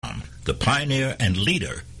the pioneer and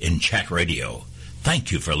leader in chat radio.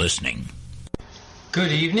 Thank you for listening.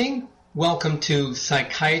 Good evening. Welcome to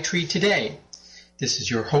Psychiatry Today. This is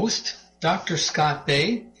your host, Dr. Scott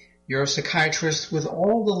Bay. You're a psychiatrist with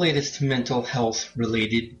all the latest mental health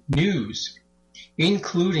related news,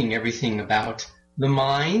 including everything about the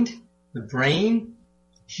mind, the brain,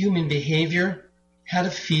 human behavior, how to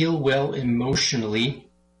feel well emotionally,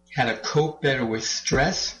 how to cope better with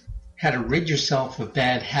stress, how to rid yourself of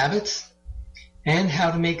bad habits, and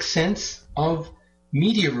how to make sense of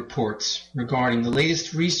media reports regarding the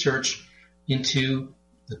latest research into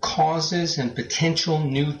the causes and potential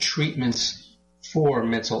new treatments for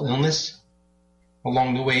mental illness,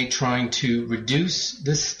 along the way trying to reduce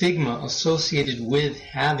the stigma associated with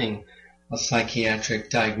having a psychiatric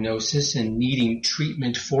diagnosis and needing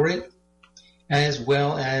treatment for it, as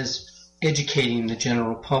well as educating the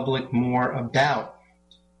general public more about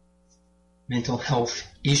mental health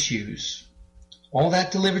issues. All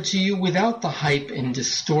that delivered to you without the hype and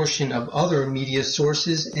distortion of other media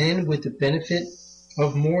sources and with the benefit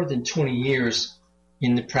of more than 20 years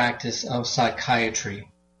in the practice of psychiatry.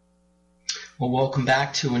 Well, welcome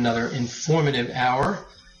back to another informative hour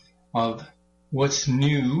of what's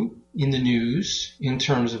new in the news in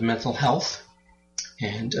terms of mental health.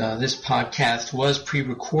 And this podcast was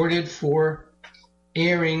pre-recorded for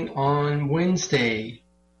airing on Wednesday,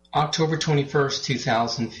 October 21st,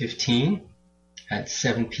 2015 at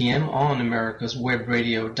 7 p.m. on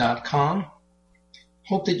americaswebradio.com.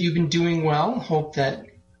 Hope that you've been doing well. Hope that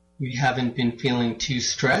you haven't been feeling too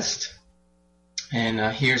stressed. And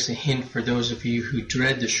here's a hint for those of you who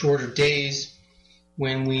dread the shorter days.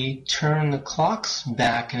 When we turn the clocks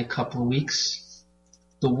back in a couple of weeks,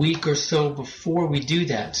 the week or so before we do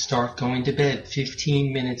that, start going to bed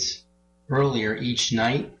 15 minutes earlier each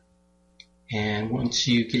night. And once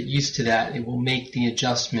you get used to that, it will make the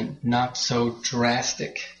adjustment not so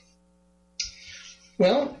drastic.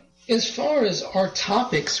 Well, as far as our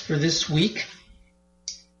topics for this week,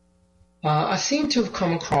 I seem to have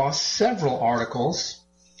come across several articles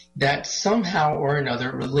that somehow or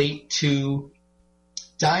another relate to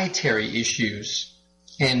dietary issues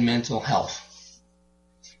and mental health.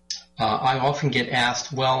 I often get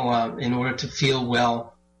asked, in order to feel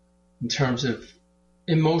well in terms of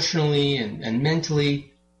emotionally and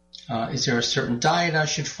mentally, is there a certain diet I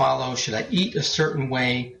should follow? Should I eat a certain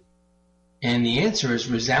way? And the answer is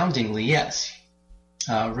resoundingly yes.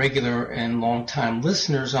 Regular and long-time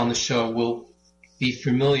listeners on the show will be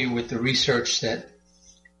familiar with the research that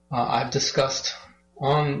I've discussed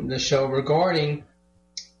on the show regarding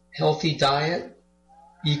healthy diet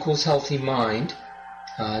equals healthy mind.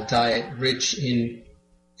 Diet rich in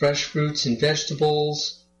fresh fruits and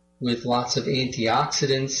vegetables with lots of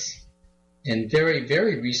antioxidants. And very,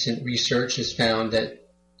 very recent research has found that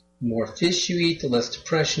the more fish you eat, the less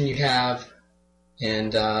depression you have,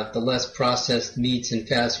 and the less processed meats and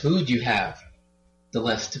fast food you have, the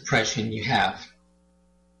less depression you have.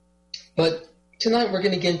 But tonight we're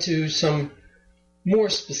going to get into some more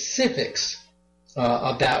specifics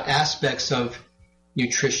about aspects of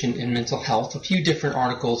nutrition and mental health, a few different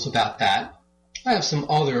articles about that. I have some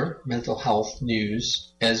other mental health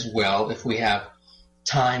news as well if we have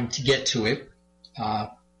time to get to it.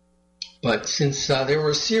 But since there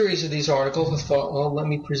were a series of these articles, I thought, well, let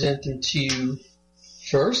me present them to you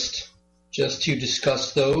first, just to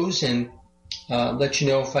discuss those and let you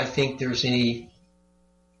know if I think there's any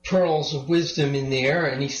pearls of wisdom in there,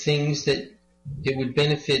 any things that it would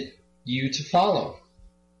benefit you to follow.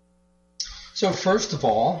 So first of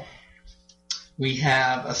all, we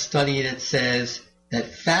have a study that says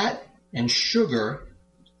that fat and sugar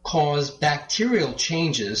cause bacterial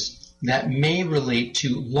changes that may relate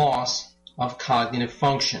to loss of cognitive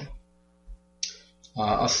function.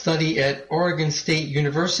 A study at Oregon State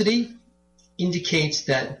University indicates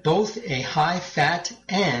that both a high-fat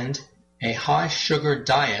and a high-sugar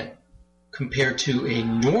diet compared to a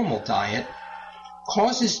normal diet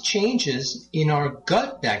causes changes in our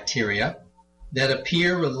gut bacteria that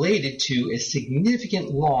appear related to a significant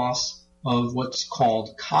loss of what's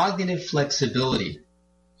called cognitive flexibility,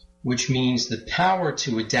 which means the power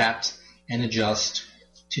to adapt and adjust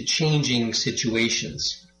to changing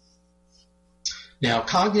situations. Now,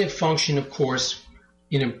 cognitive function, of course,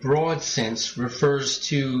 in a broad sense, refers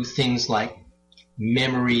to things like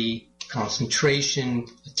memory, concentration,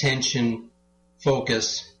 attention,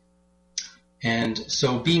 focus. And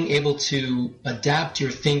so being able to adapt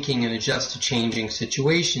your thinking and adjust to changing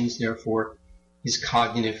situations, therefore, is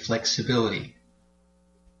cognitive flexibility.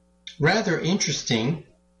 Rather interesting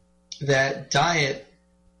that diet,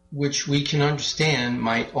 which we can understand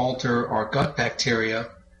might alter our gut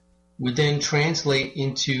bacteria, would then translate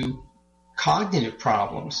into cognitive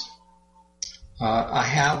problems. I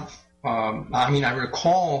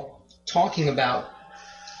recall talking about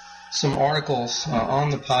some articles on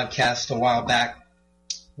the podcast a while back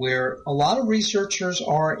where a lot of researchers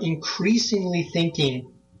are increasingly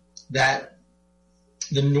thinking that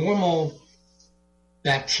the normal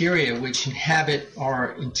bacteria which inhabit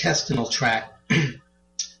our intestinal tract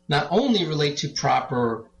not only relate to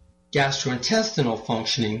proper gastrointestinal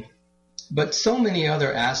functioning, but so many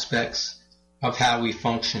other aspects of how we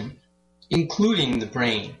function, including the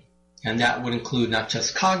brain. And that would include not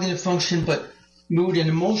just cognitive function, but mood and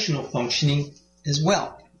emotional functioning as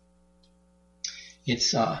well.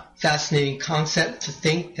 It's a fascinating concept to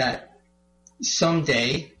think that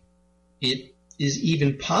someday it is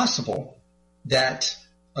even possible that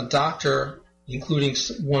a doctor, including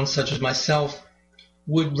one such as myself,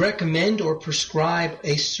 would recommend or prescribe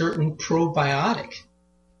a certain probiotic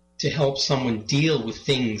to help someone deal with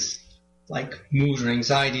things like mood or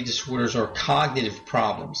anxiety disorders or cognitive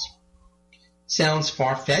problems. Sounds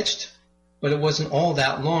far-fetched, but it wasn't all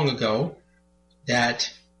that long ago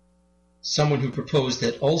that someone who proposed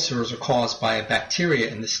that ulcers are caused by a bacteria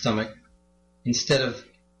in the stomach instead of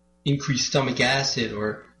increased stomach acid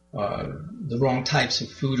or the wrong types of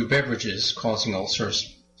food or beverages causing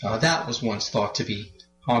ulcers. That was once thought to be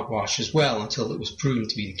hogwash as well until it was proven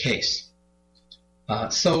to be the case.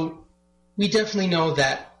 So we definitely know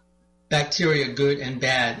that bacteria, good and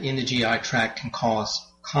bad, in the GI tract can cause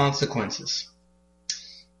consequences.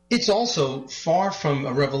 It's also far from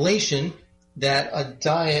a revelation that a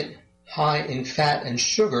diet high in fat and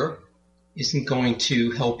sugar isn't going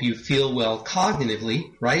to help you feel well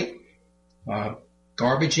cognitively, right?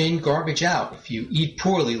 Garbage in, garbage out. If you eat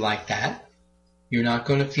poorly like that, you're not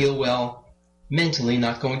going to feel well mentally,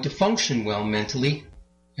 not going to function well mentally,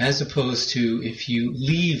 as opposed to if you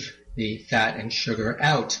leave the fat and sugar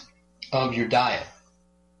out of your diet.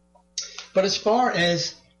 But as far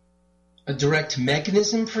as a direct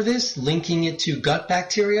mechanism for this, linking it to gut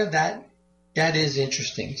bacteria, that is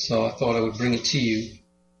interesting. So I thought I would bring it to you,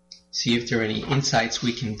 see if there are any insights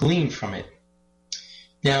we can glean from it.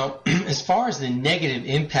 Now, as far as the negative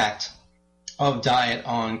impact of diet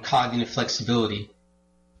on cognitive flexibility,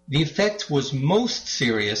 the effect was most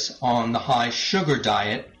serious on the high sugar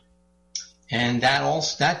diet, and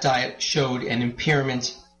that diet showed an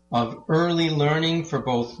impairment of early learning for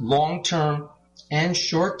both long-term and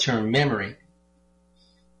short-term memory.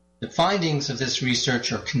 The findings of this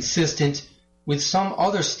research are consistent with some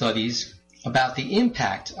other studies about the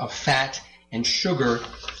impact of fat and sugar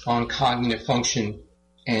on cognitive function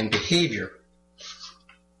and behavior,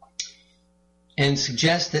 and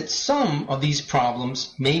suggest that some of these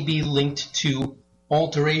problems may be linked to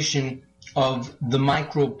alteration of the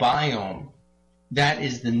microbiome. That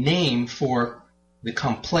is the name for the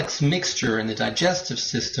complex mixture in the digestive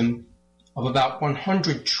system of about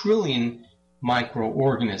 100 trillion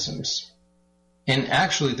microorganisms. And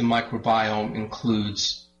actually the microbiome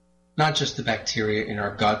includes not just the bacteria in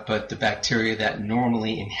our gut, but the bacteria that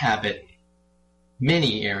normally inhabit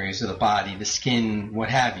many areas of the body, the skin, what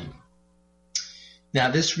have you. Now,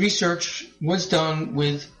 this research was done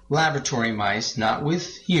with laboratory mice, not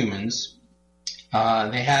with humans.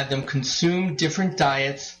 They had them consume different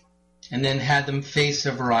diets and then had them face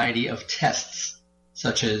a variety of tests,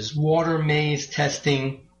 such as water maze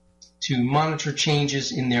testing, to monitor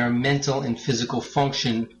changes in their mental and physical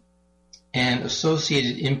function and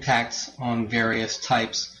associated impacts on various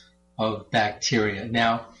types of bacteria.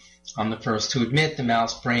 Now, I'm the first to admit the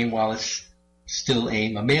mouse brain, while it's still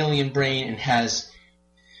a mammalian brain and has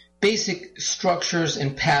basic structures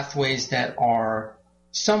and pathways that are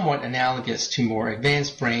somewhat analogous to more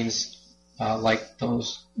advanced brains like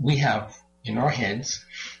those we have in our heads,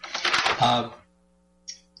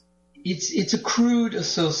 it's a crude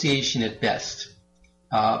association at best.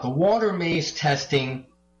 The water maze testing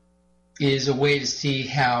is a way to see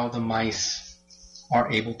how the mice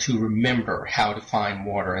are able to remember how to find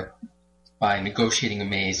water by negotiating a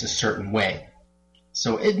maze a certain way.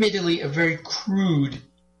 So admittedly, a very crude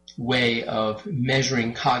way of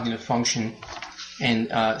measuring cognitive function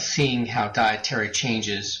and seeing how dietary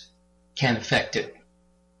changes can affect it.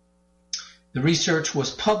 The research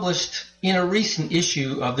was published in a recent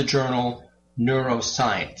issue of the journal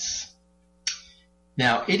Neuroscience.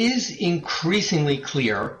 Now, it is increasingly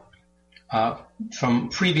clear from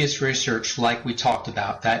previous research, like we talked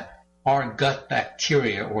about, that our gut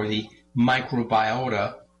bacteria, or the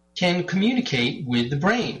microbiota, can communicate with the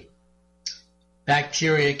brain.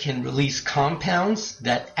 Bacteria can release compounds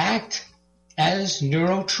that act as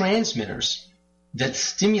neurotransmitters that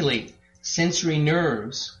stimulate sensory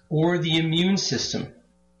nerves, or the immune system,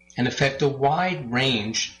 and affect a wide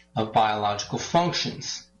range of biological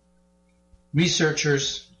functions.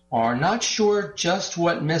 Researchers are not sure just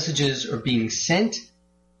what messages are being sent,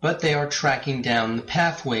 but they are tracking down the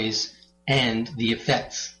pathways and the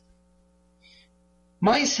effects.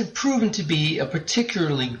 Mice have proven to be a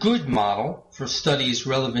particularly good model for studies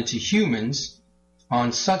relevant to humans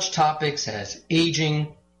on such topics as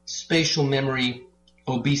aging, spatial memory,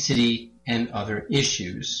 obesity, and other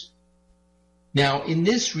issues. Now, in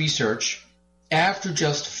this research, after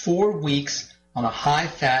just 4 weeks on a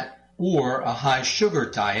high-fat or a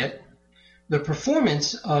high-sugar diet, the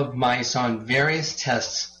performance of mice on various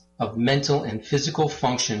tests of mental and physical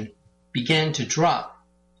function began to drop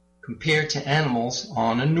compared to animals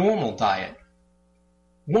on a normal diet.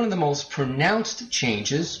 One of the most pronounced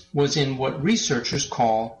changes was in what researchers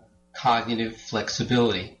call cognitive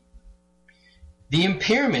flexibility. The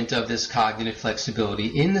impairment of this cognitive flexibility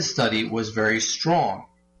in the study was very strong.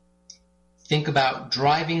 Think about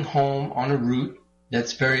driving home on a route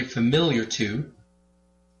that's very familiar to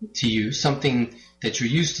you, something that you're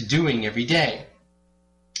used to doing every day.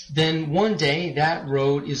 Then one day that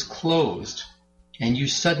road is closed and you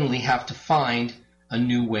suddenly have to find a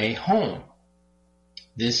new way home.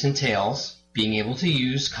 This entails being able to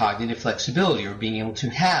use cognitive flexibility or being able to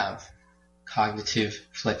have cognitive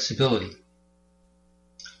flexibility.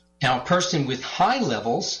 Now, a person with high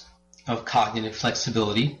levels of cognitive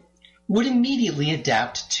flexibility would immediately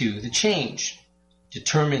adapt to the change,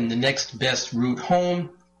 determine the next best route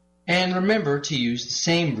home, and remember to use the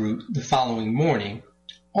same route the following morning,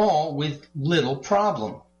 all with little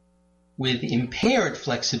problem. With impaired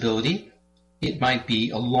flexibility, it might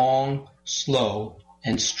be a long, slow,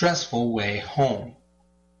 and stressful way home.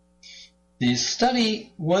 This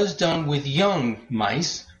study was done with young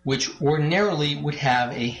mice, which ordinarily would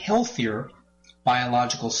have a healthier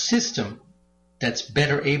biological system that's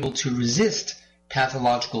better able to resist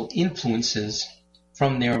pathological influences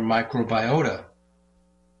from their microbiota.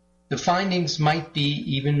 The findings might be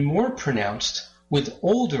even more pronounced with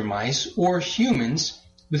older mice or humans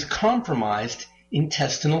with compromised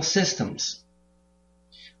intestinal systems.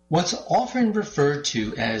 What's often referred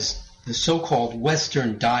to as the so-called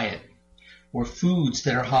Western diet, or foods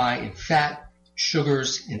that are high in fat,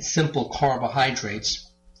 sugars, and simple carbohydrates,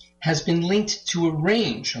 has been linked to a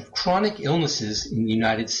range of chronic illnesses in the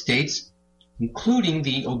United States, including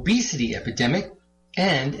the obesity epidemic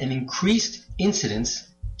and an increased incidence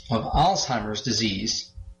of Alzheimer's disease.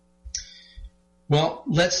 Well,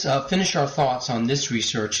 let's finish our thoughts on this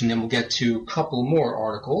research, and then we'll get to a couple more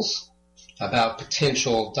articles about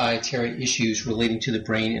potential dietary issues relating to the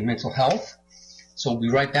brain and mental health. So we'll be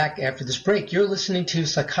right back after this break. You're listening to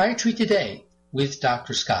Psychiatry Today with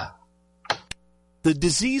Dr. Scott. The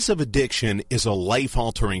disease of addiction is a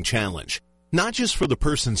life-altering challenge, not just for the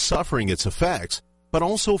person suffering its effects, but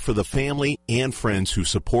also for the family and friends who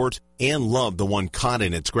support and love the one caught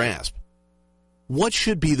in its grasp. What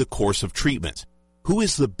should be the course of treatment? Who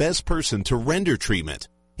is the best person to render treatment?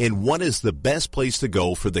 And what is the best place to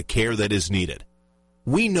go for the care that is needed?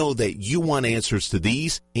 We know that you want answers to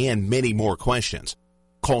these and many more questions.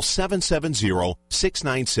 Call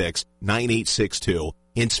 770-696-9862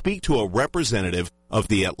 and speak to a representative of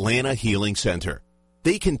the Atlanta Healing Center.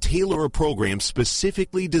 They can tailor a program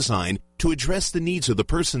specifically designed to address the needs of the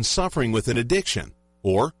person suffering with an addiction,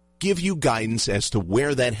 or give you guidance as to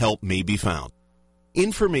where that help may be found.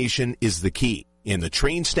 Information is the key, and the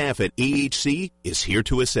trained staff at AHC is here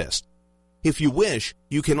to assist. If you wish,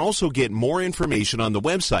 you can also get more information on the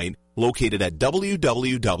website located at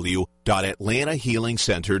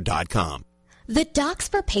www.atlantahealingcenter.com. The Docs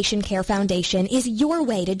for Patient Care Foundation is your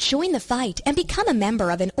way to join the fight and become a member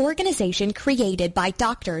of an organization created by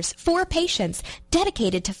doctors for patients,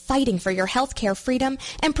 dedicated to fighting for your healthcare freedom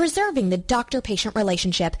and preserving the doctor-patient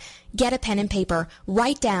relationship. Get a pen and paper.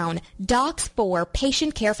 Write down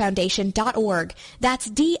docs4patientcarefoundation.org. That's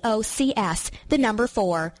DOCS, the number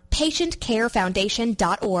 4,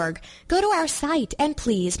 patientcarefoundation.org. Go to our site and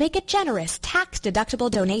please make a generous tax-deductible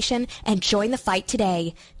donation and join the fight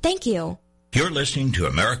today. Thank you. You're listening to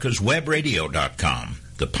AmericasWebRadio.com,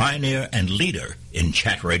 the pioneer and leader in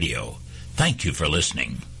chat radio. Thank you for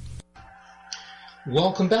listening.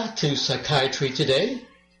 Welcome back to Psychiatry Today.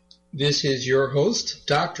 This is your host,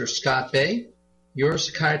 Dr. Scott Bay, your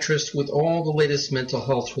psychiatrist with all the latest mental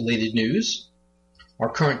health-related news. Our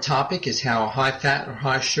current topic is how a high-fat or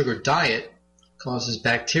high-sugar diet causes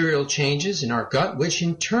bacterial changes in our gut, which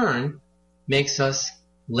in turn makes us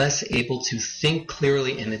less able to think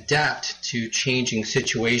clearly and adapt to changing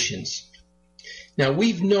situations. Now,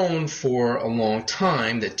 we've known for a long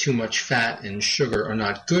time that too much fat and sugar are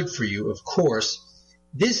not good for you, of course.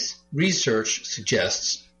 This research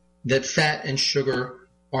suggests that fat and sugar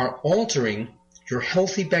are altering your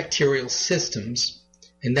healthy bacterial systems,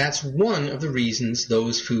 and that's one of the reasons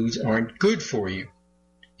those foods aren't good for you.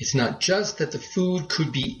 It's not just that the food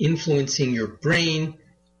could be influencing your brain,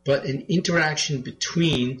 but an interaction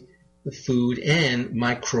between the food and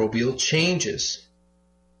microbial changes.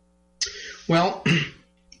 Well,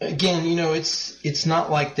 again, it's not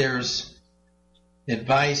like there's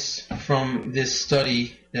advice from this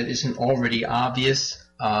study that isn't already obvious.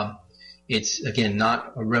 It's, again,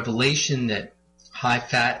 not a revelation that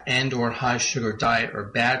high-fat and or high-sugar diet are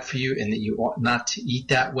bad for you and that you ought not to eat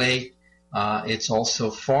that way. It's also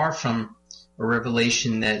far from a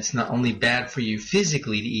revelation that it's not only bad for you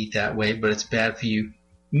physically to eat that way, but it's bad for you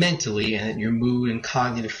mentally, and that your mood and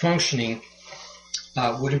cognitive functioning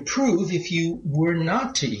would improve if you were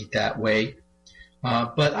not to eat that way.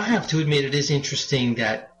 But I have to admit it is interesting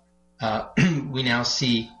that we now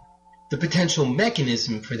see the potential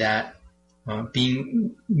mechanism for that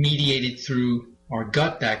being mediated through our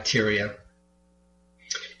gut bacteria.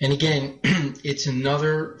 And again, it's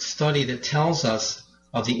another study that tells us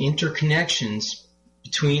of the interconnections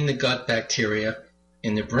between the gut bacteria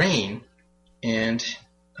and the brain, and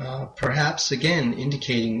perhaps, again,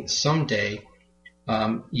 indicating someday,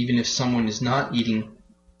 even if someone is not eating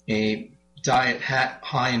a diet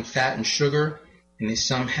high in fat and sugar, and they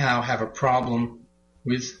somehow have a problem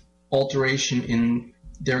with alteration in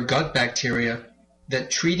their gut bacteria,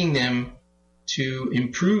 that treating them to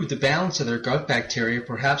improve the balance of their gut bacteria,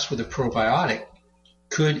 perhaps with a probiotic,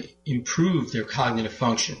 could improve their cognitive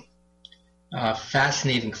function.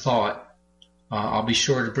 Fascinating thought. I'll be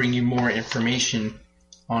sure to bring you more information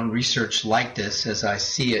on research like this as I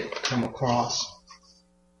see it come across.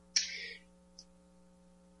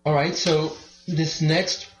 All right, so this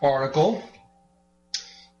next article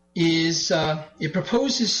is, it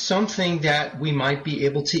proposes something that we might be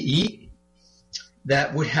able to eat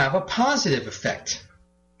that would have a positive effect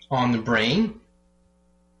on the brain.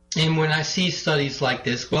 And when I see studies like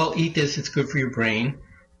this, well, eat this, it's good for your brain,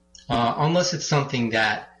 unless it's something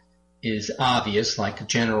that is obvious, like a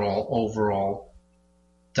general overall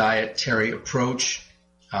dietary approach,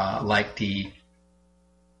 like the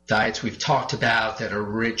diets we've talked about that are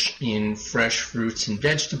rich in fresh fruits and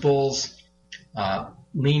vegetables,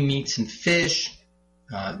 lean meats and fish,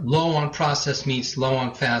 low on processed meats, low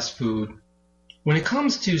on fast food. When it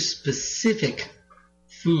comes to specific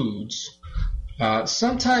foods,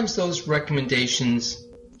 sometimes those recommendations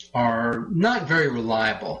are not very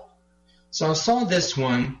reliable. So I saw this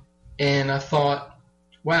one and I thought,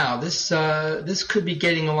 wow, this could be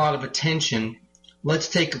getting a lot of attention. Let's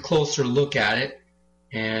take a closer look at it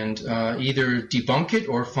and either debunk it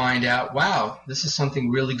or find out, wow, this is something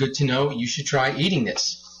really good to know. You should try eating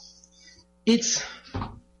this. It's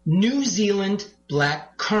New Zealand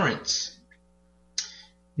black currants.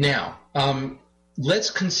 Now, let's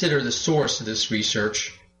consider the source of this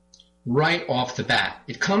research right off the bat.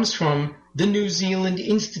 It comes from the New Zealand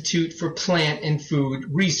Institute for Plant and Food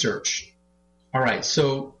Research. All right,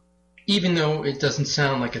 so even though it doesn't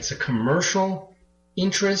sound like it's a commercial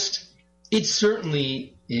interest, it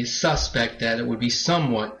certainly is suspect that it would be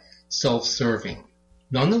somewhat self-serving.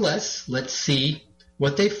 Nonetheless, let's see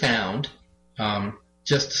what they found.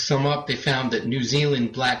 Just to sum up, they found that New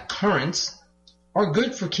Zealand black currants are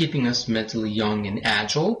good for keeping us mentally young and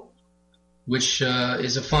agile, which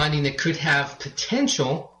is a finding that could have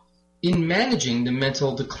potential in managing the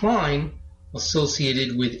mental decline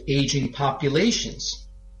associated with aging populations,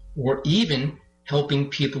 or even helping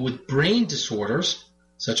people with brain disorders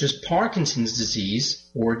such as Parkinson's disease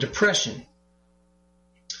or depression.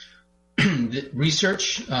 The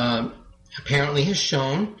research apparently has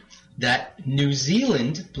shown that New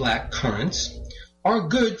Zealand black currants are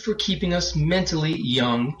good for keeping us mentally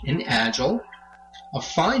young and agile, a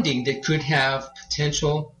finding that could have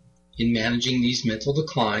potential in managing these mental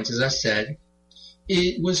declines, as I said.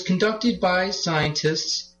 It was conducted by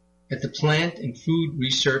scientists at the Plant and Food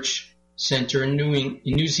Research Center in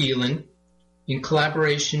New Zealand in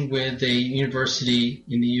collaboration with a university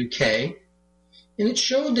in the UK, and it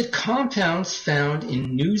showed that compounds found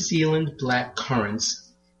in New Zealand black currants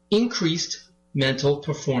increased mental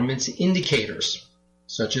performance indicators,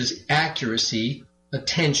 such as accuracy,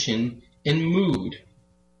 attention, and mood.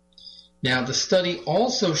 Now, the study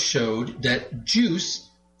also showed that juice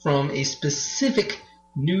from a specific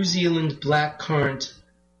New Zealand black currant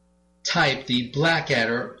type, the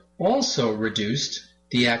blackadder, also reduced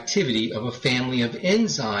the activity of a family of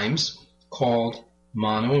enzymes called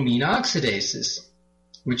monoamine oxidases,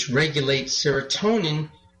 which regulate serotonin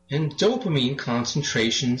and dopamine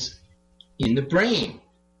concentrations in the brain.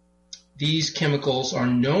 These chemicals are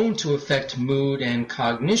known to affect mood and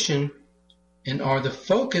cognition and are the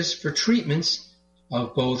focus for treatments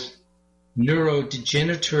of both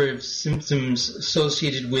neurodegenerative symptoms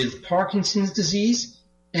associated with Parkinson's disease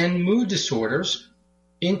and mood disorders,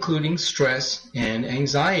 including stress and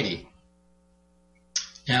anxiety.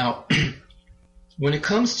 Now, when it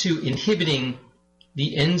comes to inhibiting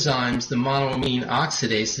the enzymes, the monoamine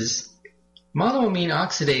oxidase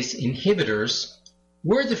inhibitors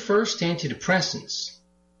were the first antidepressants.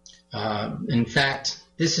 In fact,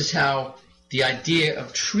 this is how the idea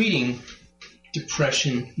of treating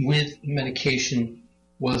depression with medication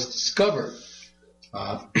was discovered.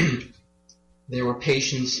 There were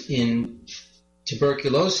patients in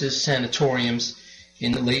tuberculosis sanatoriums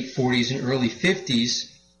in the late 40s and early 50s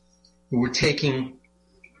who were taking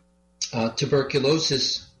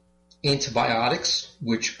tuberculosis antibiotics,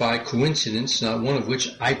 which by coincidence, one of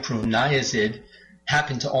which, iproniazid,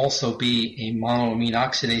 happened to also be a monoamine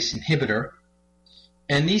oxidase inhibitor.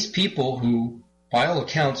 And these people who, by all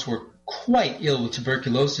accounts, were quite ill with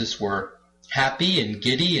tuberculosis were happy and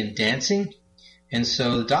giddy and dancing. And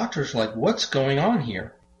so the doctors were like, what's going on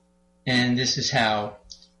here? And this is how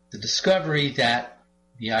the discovery that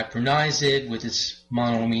the iproniazid with its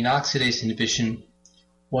monoamine oxidase inhibition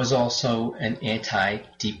was also an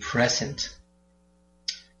antidepressant.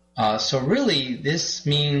 So really, this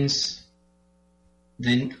means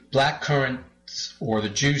the blackcurrants, or the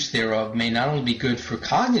juice thereof, may not only be good for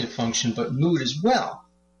cognitive function, but mood as well.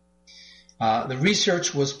 The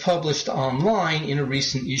research was published online in a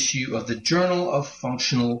recent issue of the Journal of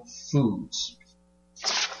Functional Foods.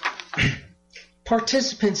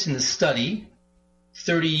 Participants in the study,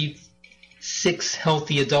 36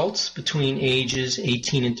 healthy adults between ages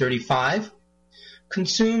 18 and 35,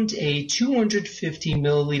 consumed a 250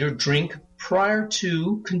 milliliter drink prior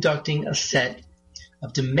to conducting a set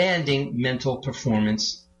of demanding mental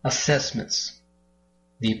performance assessments.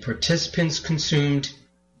 The participants consumed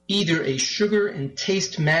either a sugar and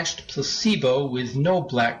taste matched placebo with no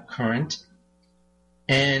blackcurrant,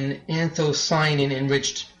 an anthocyanin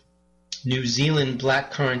enriched New Zealand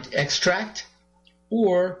blackcurrant extract,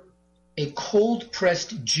 or a cold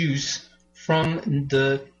pressed juice from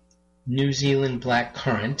the New Zealand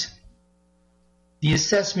blackcurrant. The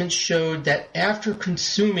assessment showed that after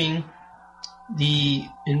consuming the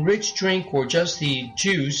enriched drink or just the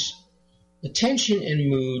juice, attention and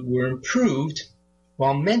mood were improved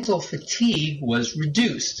while mental fatigue was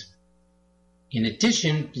reduced. In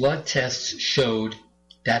addition, blood tests showed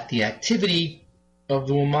that the activity of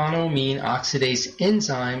the monoamine oxidase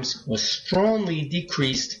enzymes was strongly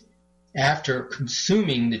decreased after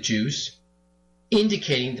consuming the juice,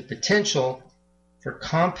 indicating the potential for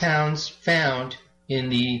compounds found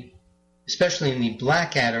especially in the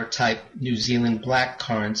Blackadder type New Zealand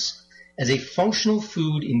blackcurrants, as a functional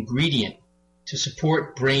food ingredient to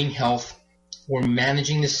support brain health or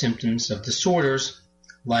managing the symptoms of disorders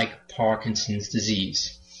like Parkinson's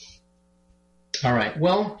disease. All right,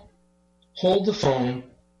 well, hold the phone.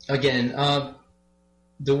 Again,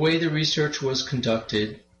 the way the research was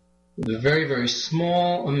conducted, with a very, very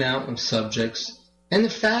small amount of subjects, and the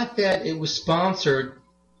fact that it was sponsored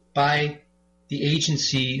by the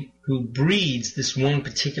agency who breeds this one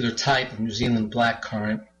particular type of New Zealand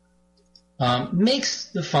blackcurrant, makes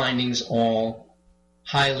the findings all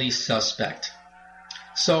highly suspect.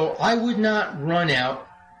 So I would not run out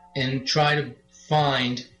and try to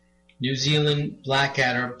find New Zealand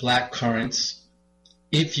Blackadder blackcurrants.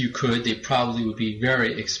 If you could, they probably would be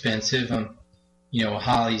very expensive. A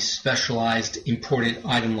highly specialized imported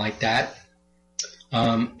item like that.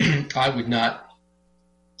 I would not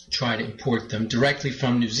try to import them directly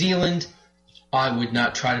from New Zealand. I would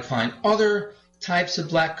not try to find other types of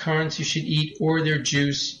blackcurrants you should eat or their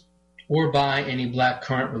juice or buy any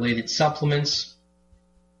blackcurrant related supplements.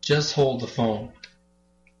 Just hold the phone.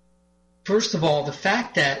 First of all, the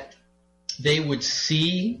fact that they would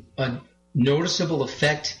see a noticeable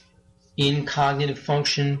effect in cognitive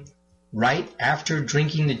function right after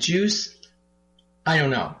drinking the juice, I don't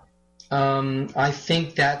know. I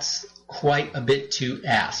think that's quite a bit to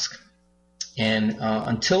ask. And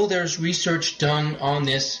until there's research done on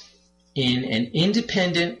this in an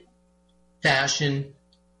independent fashion,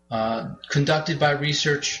 conducted by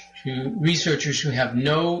researchers who have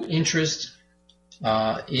no interest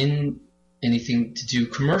in anything to do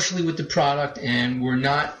commercially with the product and were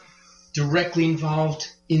not directly involved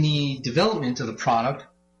in the development of the product,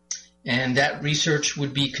 and that research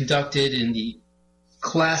would be conducted in the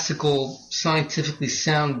classical, scientifically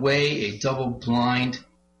sound way, a double-blind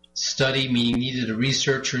study, meaning neither the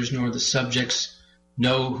researchers nor the subjects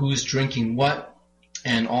know who's drinking what,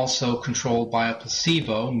 and also controlled by a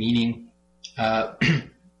placebo, meaning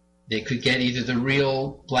they could get either the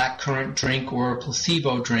real blackcurrant drink or a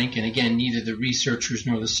placebo drink, and again, neither the researchers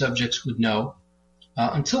nor the subjects would know.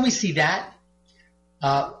 Until we see that,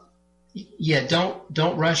 don't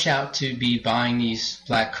rush out to be buying these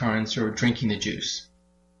blackcurrants or drinking the juice.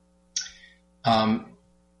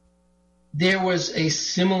 There was a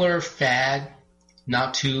similar fad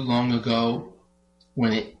not too long ago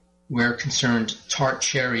where it concerned tart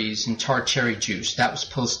cherries and tart cherry juice. That was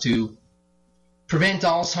supposed to prevent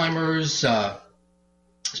Alzheimer's,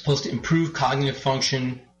 supposed to improve cognitive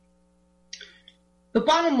function. The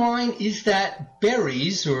bottom line is that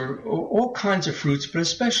berries, or all kinds of fruits, but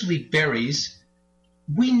especially berries,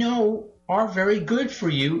 we know are very good for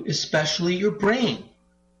you, especially your brain.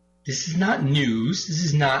 This is not news. This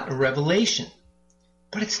is not a revelation.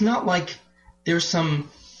 But it's not like there's some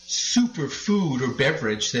super food or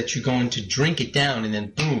beverage that you're going to drink it down and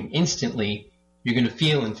then boom, instantly you're going to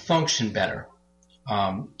feel and function better.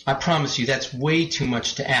 I promise you that's way too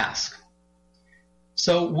much to ask.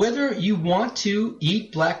 So whether you want to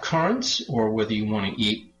eat black currants or whether you want to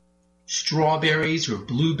eat strawberries or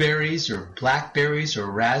blueberries or blackberries or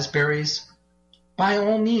raspberries, by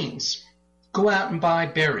all means, go out and buy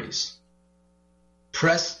berries.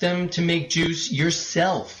 Press them to make juice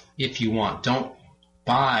yourself if you want. Don't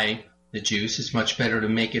buy the juice. It's much better to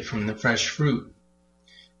make it from the fresh fruit.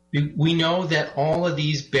 We know that all of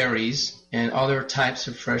these berries and other types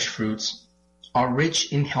of fresh fruits are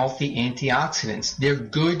rich in healthy antioxidants. They're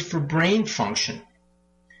good for brain function.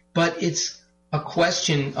 But it's a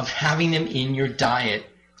question of having them in your diet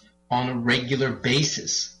on a regular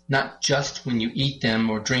basis, not just when you eat them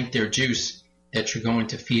or drink their juice that you're going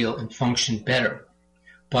to feel and function better.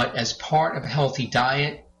 But as part of a healthy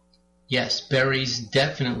diet, yes, berries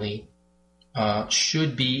definitely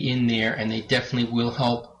should be in there, and they definitely will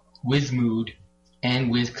help with mood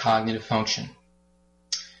and with cognitive function.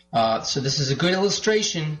 So this is a good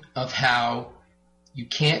illustration of how you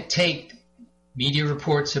can't take media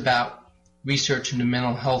reports about research into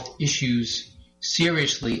mental health issues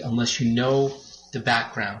seriously unless you know the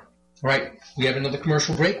background. All right, we have another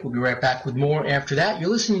commercial break. We'll be right back with more after that. You're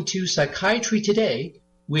listening to Psychiatry Today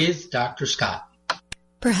with Dr. Scott.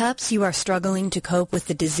 Perhaps you are struggling to cope with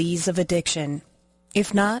the disease of addiction.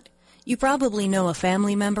 If not, you probably know a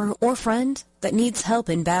family member or friend that needs help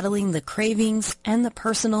in battling the cravings and the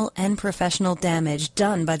personal and professional damage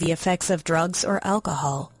done by the effects of drugs or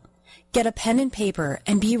alcohol. Get a pen and paper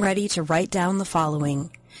and be ready to write down the following.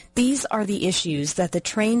 These are the issues that the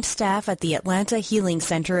trained staff at the Atlanta Healing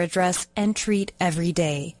Center address and treat every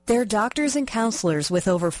day. Their doctors and counselors with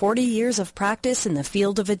over 40 years of practice in the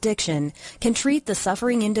field of addiction can treat the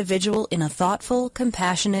suffering individual in a thoughtful,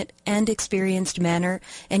 compassionate, and experienced manner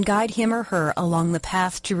and guide him or her along the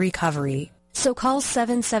path to recovery. So call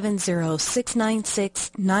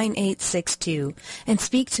 770-696-9862 and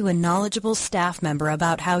speak to a knowledgeable staff member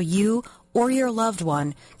about how you or your loved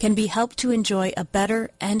one can be helped to enjoy a better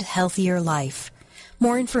and healthier life.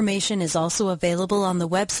 More information is also available on the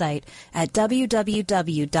website at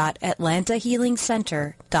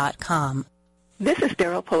www.atlantahealingcenter.com. This is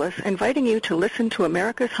Daryl Pullis inviting you to listen to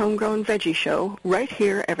America's Homegrown Veggie Show right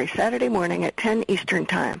here every Saturday morning at 10 Eastern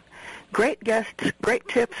Time. Great guests, great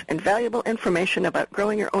tips, and valuable information about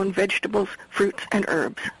growing your own vegetables, fruits, and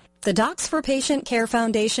herbs. The Docs for Patient Care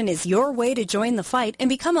Foundation is your way to join the fight and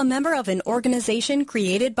become a member of an organization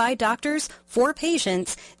created by doctors for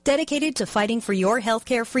patients dedicated to fighting for your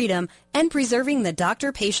healthcare freedom and preserving the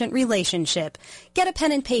doctor-patient relationship. Get a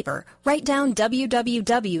pen and paper. Write down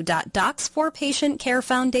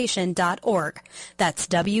www.docsforpatientcarefoundation.org. That's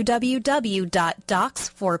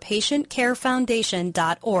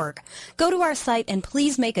www.docsforpatientcarefoundation.org. Go to our site and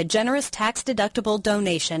please make a generous tax-deductible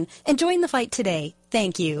donation and join the fight today.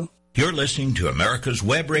 Thank you. You're listening to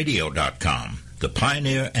AmericasWebRadio.com, the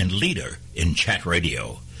pioneer and leader in chat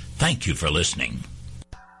radio. Thank you for listening.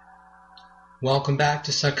 Welcome back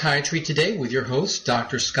to Psychiatry Today with your host,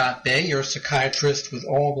 Dr. Scott Bay, your psychiatrist with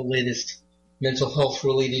all the latest mental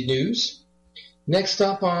health-related news. Next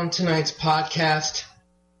up on tonight's podcast,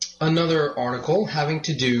 another article having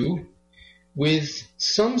to do with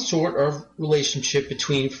some sort of relationship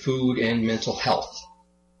between food and mental health.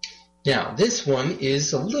 Now, this one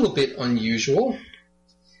is a little bit unusual.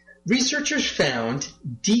 Researchers found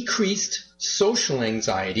decreased social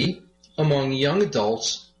anxiety among young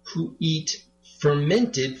adults who eat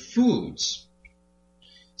fermented foods.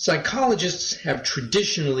 Psychologists have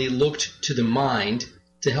traditionally looked to the mind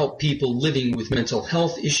to help people living with mental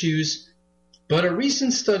health issues, but a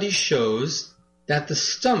recent study shows that the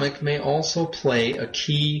stomach may also play a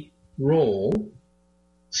key role,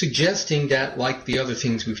 suggesting that, like the other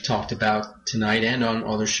things we've talked about tonight and on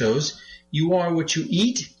other shows, you are what you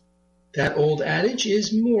eat. That old adage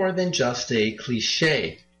is more than just a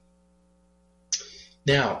cliche.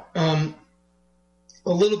 Now,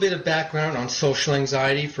 a little bit of background on social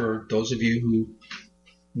anxiety for those of you who are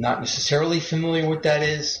not necessarily familiar with what that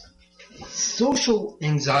is. Social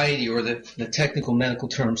anxiety, or the technical medical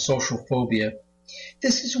term social phobia,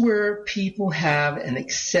 this is where people have an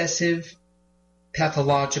excessive,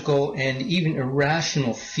 pathological, and even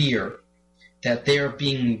irrational fear that they are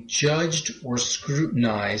being judged or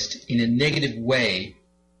scrutinized in a negative way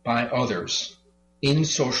by others in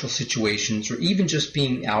social situations or even just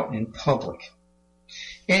being out in public.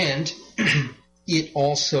 And it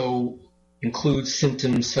also includes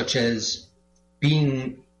symptoms such as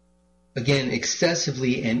being, again,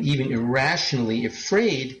 excessively and even irrationally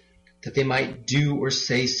afraid that they might do or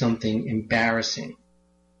say something embarrassing.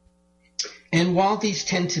 And while these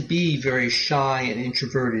tend to be very shy and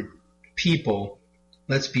introverted people,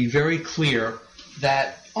 let's be very clear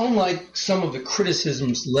that unlike some of the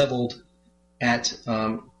criticisms leveled at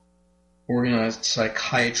organized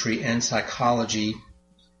psychiatry and psychology,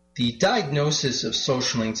 the diagnosis of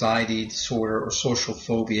social anxiety disorder or social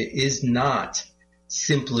phobia is not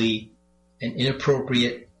simply an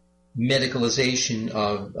inappropriate medicalization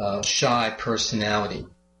of shy personality.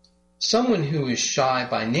 Someone who is shy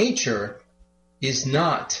by nature is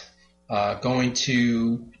not going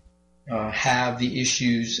to have the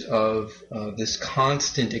issues of this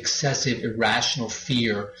constant, excessive, irrational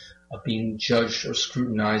fear of being judged or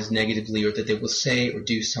scrutinized negatively, or that they will say or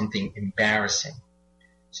do something embarrassing.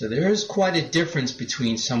 So there is quite a difference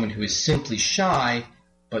between someone who is simply shy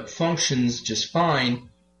but functions just fine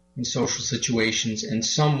in social situations and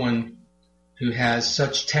someone who has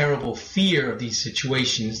such terrible fear of these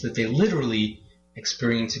situations that they literally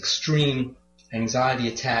experience extreme anxiety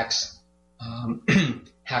attacks,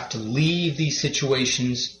 have to leave these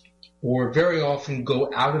situations, or very often go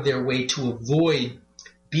out of their way to avoid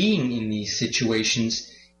being in these situations.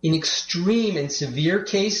 In extreme and severe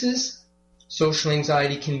cases, social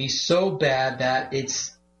anxiety can be so bad that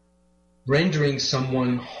it's rendering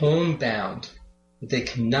someone homebound, that they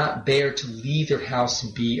cannot bear to leave their house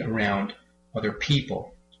and be around other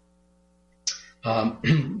people.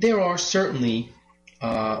 There are certainly,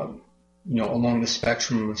 along the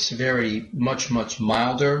spectrum of severity, much, much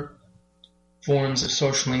milder forms of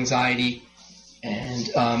social anxiety, and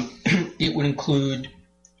it would include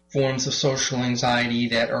forms of social anxiety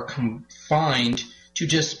that are confined to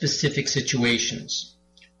just specific situations.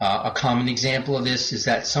 A common example of this is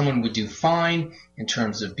that someone would do fine in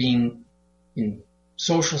terms of being in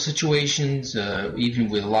social situations, even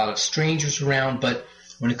with a lot of strangers around, but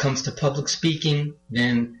when it comes to public speaking,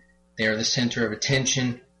 then they're the center of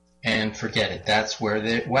attention, and forget it. That's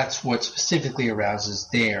what specifically arouses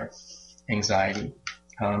their anxiety.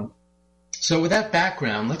 So with that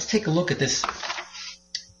background, let's take a look at this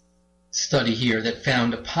study here that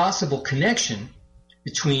found a possible connection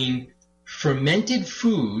between fermented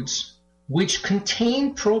foods which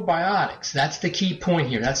contain probiotics. That's the key point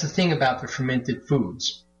here. That's the thing about the fermented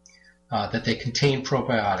foods, that they contain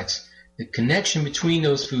probiotics. The connection between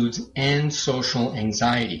those foods and social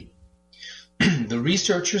anxiety. The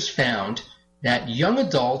researchers found that young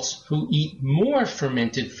adults who eat more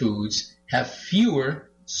fermented foods have fewer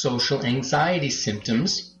social anxiety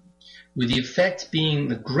symptoms, with the effect being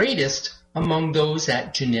the greatest among those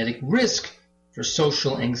at genetic risk for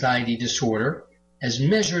social anxiety disorder, as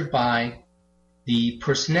measured by the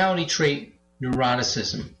personality trait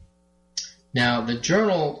neuroticism. Now, the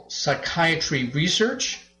journal Psychiatry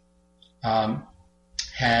Research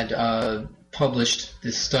had published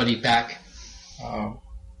this study back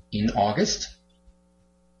in August,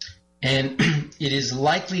 and it is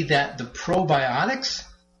likely that the probiotics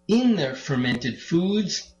in their fermented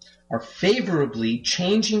foods are favorably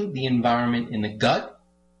changing the environment in the gut,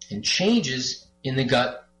 and changes in the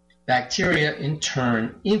gut bacteria in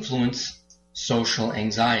turn influence social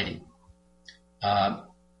anxiety.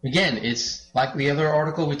 Again, it's like the other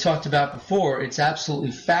article we talked about before. It's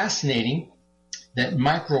absolutely fascinating that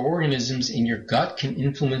microorganisms in your gut can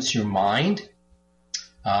influence your mind,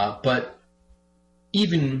 but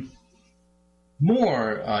even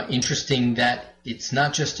more interesting that it's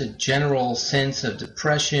not just a general sense of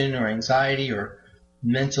depression or anxiety or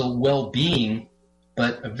mental well-being,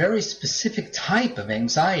 but a very specific type of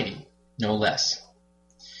anxiety, no less.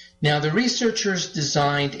 Now, the researchers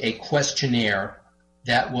designed a questionnaire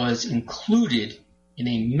that was included in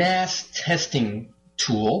a mass testing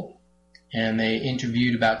tool, and they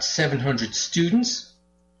interviewed about 700 students.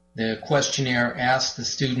 The questionnaire asked the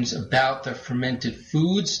students about the fermented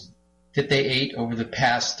foods that they ate over the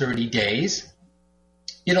past 30 days.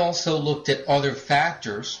 It also looked at other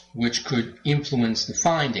factors which could influence the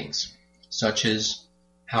findings, such as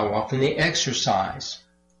how often they exercise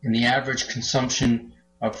and the average consumption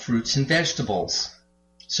of fruits and vegetables,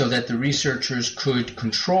 so that the researchers could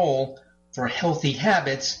control for healthy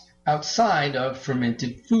habits outside of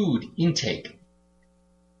fermented food intake.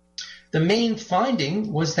 The main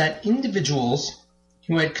finding was that individuals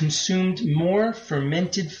who had consumed more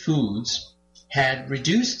fermented foods had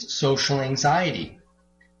reduced social anxiety,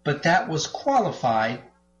 but that was qualified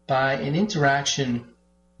by an interaction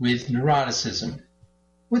with neuroticism.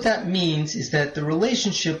 What that means is that the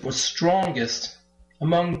relationship was strongest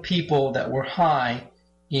among people that were high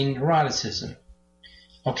in neuroticism.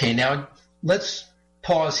 Okay, now let's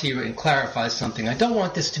pause here and clarify something. I don't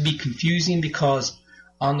want this to be confusing because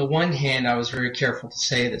on the one hand, I was very careful to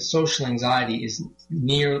say that social anxiety is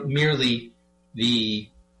merely the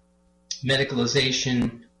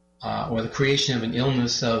medicalization or the creation of an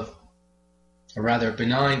illness of a rather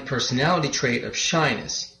benign personality trait of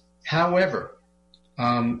shyness. However,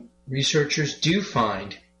 researchers do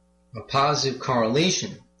find a positive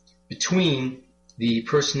correlation between the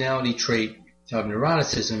personality trait of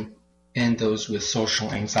neuroticism and those with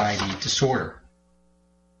social anxiety disorder.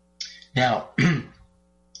 Now,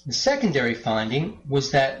 the secondary finding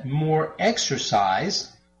was that more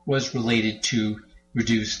exercise was related to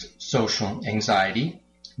reduced social anxiety.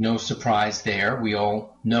 No surprise there. We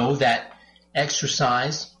all know that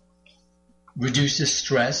exercise reduces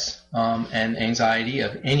stress and anxiety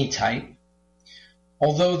of any type.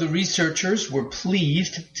 Although the researchers were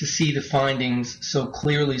pleased to see the findings so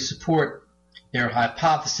clearly support their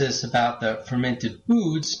hypothesis about the fermented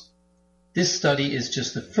foods, this study is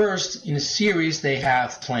just the first in a series they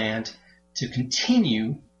have planned to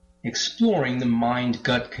continue exploring the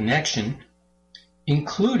mind-gut connection,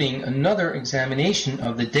 including another examination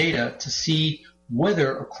of the data to see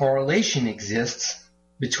whether a correlation exists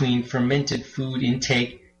between fermented food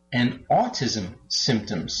intake and autism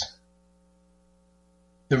symptoms.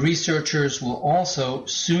 The researchers will also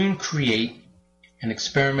soon create an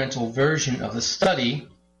experimental version of the study,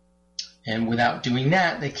 and without doing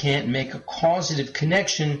that, they can't make a causative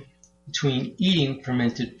connection between eating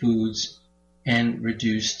fermented foods and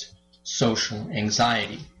reduced social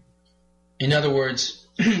anxiety. In other words,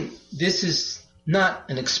 this is not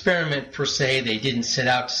an experiment per se. They didn't set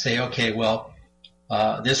out to say, okay, well,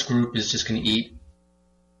 this group is just going to eat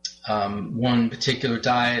one particular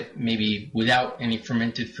diet, maybe without any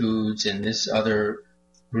fermented foods, and this other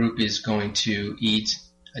group is going to eat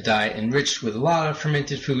a diet enriched with a lot of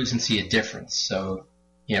fermented foods and see a difference. So,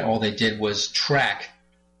 all they did was track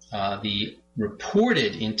the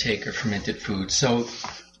reported intake of fermented foods. So,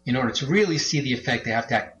 in order to really see the effect, they have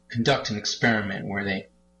to conduct an experiment where they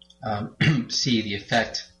see the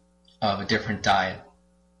effect of a different diet.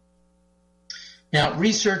 Now,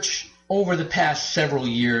 research over the past several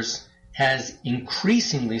years has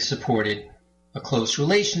increasingly supported a close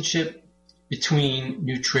relationship between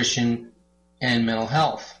nutrition and mental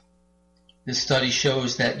health. This study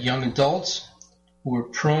shows that young adults who are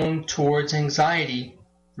prone towards anxiety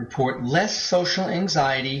report less social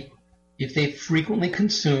anxiety if they frequently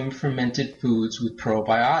consume fermented foods with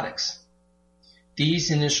probiotics.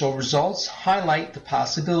 These initial results highlight the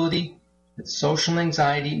possibility that social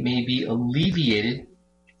anxiety may be alleviated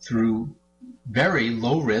through very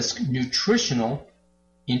low-risk nutritional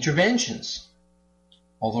interventions.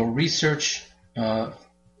 Although research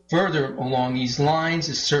further along these lines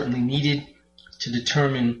is certainly needed to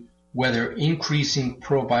determine whether increasing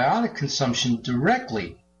probiotic consumption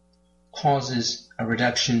directly causes a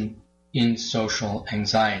reduction in social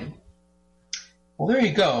anxiety. Well, there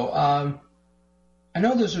you go. I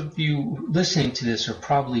know those of you listening to this are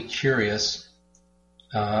probably curious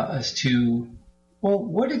as to, well,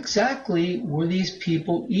 what exactly were these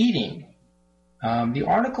people eating? The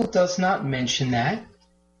article does not mention that,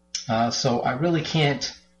 so I really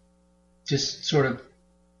can't just sort of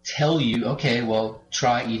tell you, okay, well,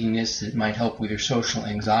 try eating this. It might help with your social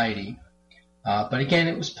anxiety. But again,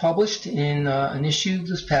 it was published in an issue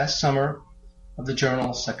this past summer of the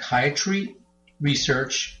journal Psychiatry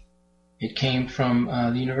Research. It came from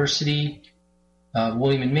the University of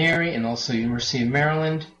William & Mary and also University of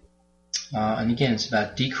Maryland. And again, it's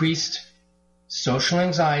about decreased social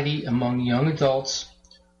anxiety among young adults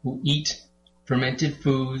who eat fermented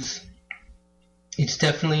foods it's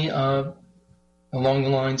definitely along the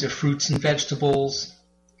lines of fruits and vegetables.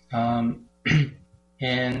 Again,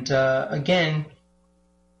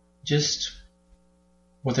 just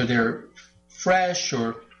whether they're fresh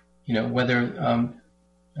or, whether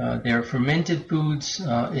they're fermented foods,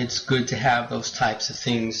 it's good to have those types of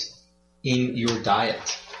things in your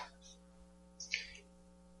diet.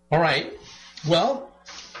 All right. Well,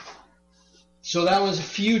 so that was a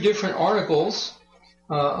few different articles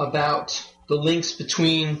about the links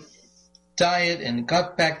between diet and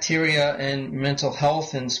gut bacteria and mental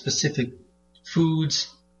health and specific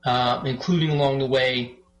foods, including along the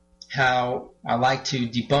way how I like to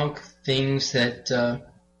debunk things that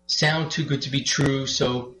sound too good to be true.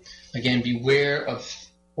 So again, beware of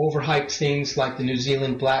overhyped things like the New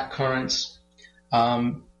Zealand black currants.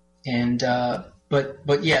 But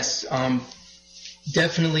yes,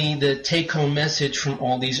 definitely the take-home message from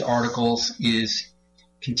all these articles is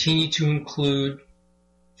continue to include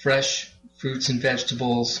fresh fruits and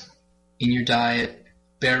vegetables in your diet,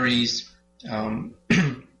 berries,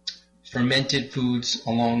 fermented foods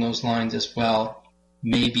along those lines as well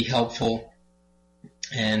may be helpful.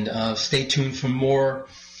 And stay tuned for more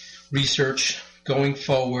research going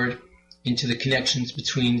forward into the connections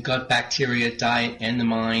between gut bacteria, diet, and the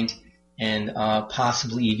mind, and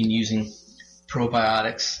possibly even using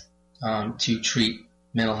probiotics to treat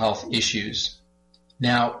mental health issues.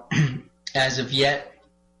 Now, as of yet,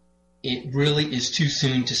 it really is too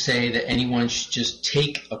soon to say that anyone should just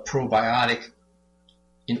take a probiotic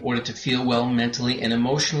in order to feel well mentally and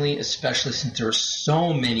emotionally, especially since there are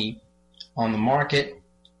so many on the market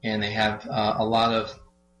and they have a lot of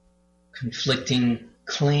conflicting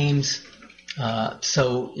claims.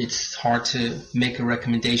 So it's hard to make a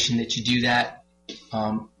recommendation that you do that.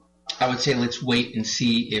 I would say let's wait and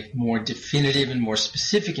see if more definitive and more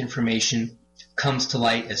specific information comes to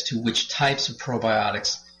light as to which types of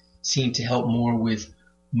probiotics seem to help more with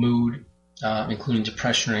mood, including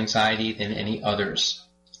depression or anxiety, than any others.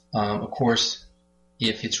 Of course,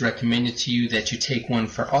 if it's recommended to you that you take one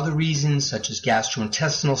for other reasons, such as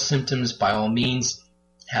gastrointestinal symptoms, by all means,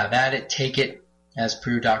 have at it, take it as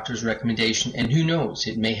per your doctor's recommendation, and who knows,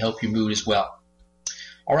 it may help your mood as well.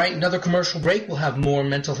 All right, another commercial break. We'll have more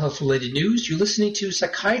mental health-related news. You're listening to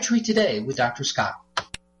Psychiatry Today with Dr. Scott.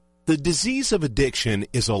 The disease of addiction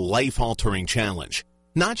is a life-altering challenge,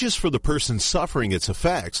 not just for the person suffering its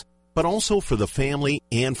effects, but also for the family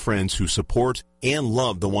and friends who support and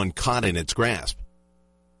love the one caught in its grasp.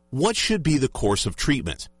 What should be the course of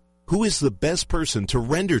treatment? Who is the best person to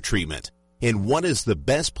render treatment? And what is the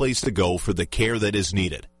best place to go for the care that is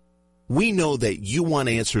needed? We know that you want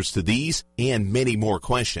answers to these and many more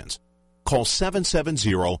questions. Call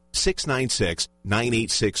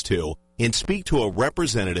 770-696-9862 and speak to a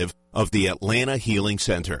representative of the Atlanta Healing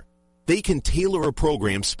Center. They can tailor a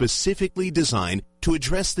program specifically designed to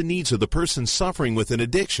address the needs of the person suffering with an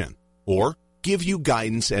addiction or give you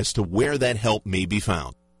guidance as to where that help may be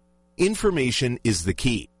found. Information is the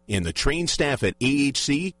key, and the trained staff at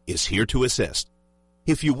AHC is here to assist.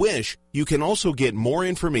 If you wish, you can also get more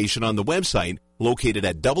information on the website located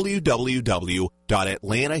at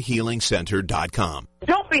www.atlantahealingcenter.com.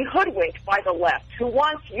 Don't be hoodwinked by the left, who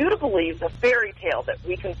wants you to believe the fairy tale that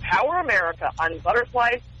we can power America on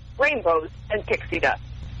butterflies, rainbows, and pixie dust.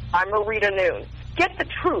 I'm Marita Noon. Get the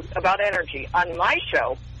truth about energy on my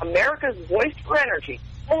show, America's Voice for Energy,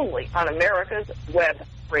 only on America's Web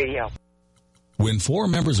Radio. When 4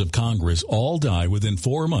 members of Congress all die within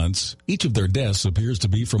 4 months, each of their deaths appears to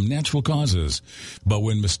be from natural causes. But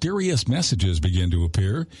when mysterious messages begin to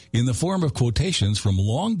appear in the form of quotations from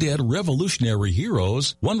long-dead revolutionary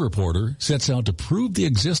heroes, one reporter sets out to prove the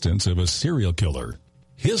existence of a serial killer.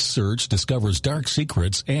 His search discovers dark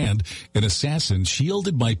secrets and an assassin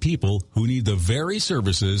shielded by people who need the very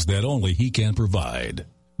services that only he can provide.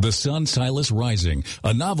 The Sun Silas Rising,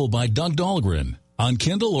 a novel by Doug Dahlgren, on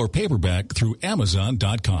Kindle or paperback through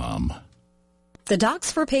Amazon.com. The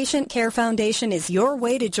Docs for Patient Care Foundation is your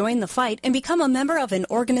way to join the fight and become a member of an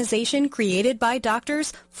organization created by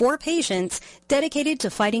doctors for patients dedicated to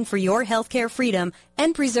fighting for your healthcare freedom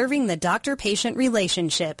and preserving the doctor-patient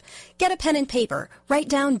relationship. Get a pen and paper. Write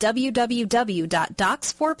down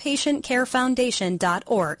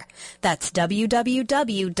www.docsforpatientcarefoundation.org. That's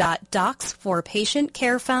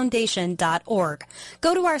www.docsforpatientcarefoundation.org.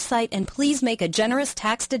 Go to our site and please make a generous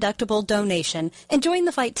tax-deductible donation and join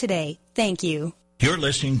the fight today. Thank you. You're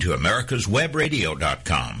listening to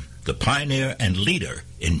AmericasWebRadio.com, the pioneer and leader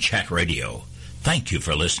in chat radio. Thank you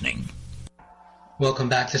for listening. Welcome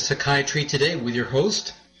back to Psychiatry Today with your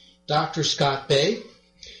host, Dr. Scott Bay.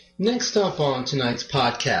 Next up on tonight's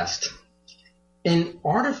podcast, An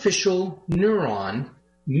artificial neuron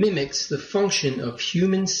mimics the function of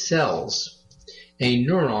human cells. A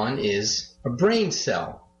neuron is a brain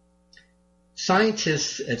cell.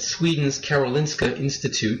 Scientists at Sweden's Karolinska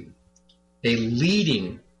Institute, a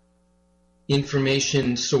leading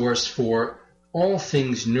information source for all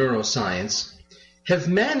things neuroscience, have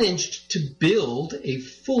managed to build a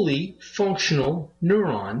fully functional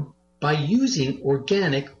neuron by using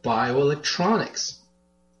organic bioelectronics.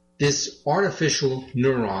 This artificial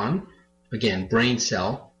neuron, again brain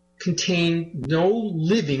cell, contains no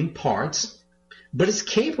living parts, but is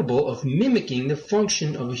capable of mimicking the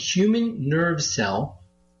function of a human nerve cell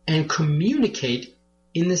and communicate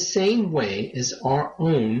in the same way as our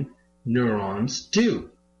own neurons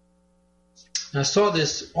do. I saw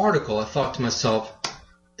this article, I thought to myself,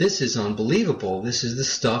 this is unbelievable. This is the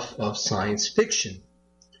stuff of science fiction.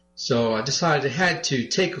 So I decided I had to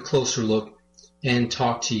take a closer look and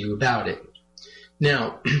talk to you about it.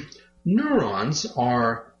 Now, neurons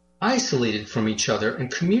are isolated from each other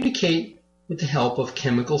and communicate with the help of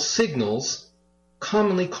chemical signals,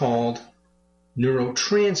 commonly called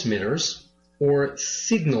neurotransmitters or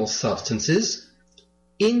signal substances.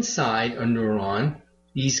 Inside a neuron,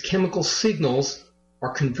 these chemical signals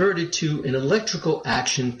are converted to an electrical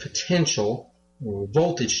action potential or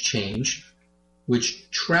voltage change, which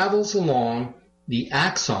travels along the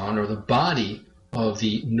axon or the body of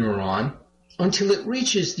the neuron until it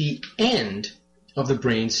reaches the end of the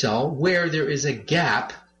brain cell, where there is a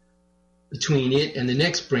gap between it and the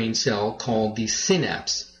next brain cell called the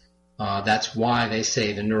synapse. That's why they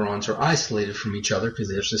say the neurons are isolated from each other, because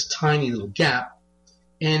there's this tiny little gap.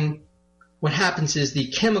 And what happens is the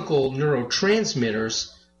chemical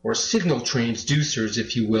neurotransmitters, or signal transducers,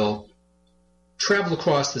 if you will, travel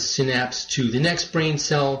across the synapse to the next brain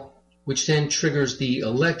cell, which then triggers the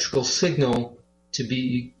electrical signal to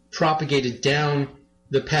be propagated down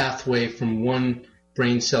the pathway from one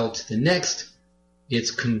brain cell to the next.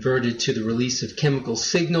 It's converted to the release of chemical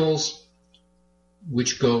signals,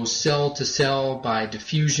 which go cell to cell by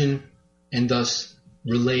diffusion, and thus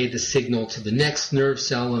relay the signal to the next nerve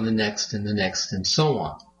cell and the next and the next and so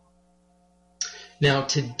on. Now,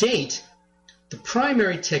 to date, the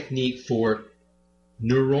primary technique for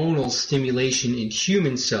neuronal stimulation in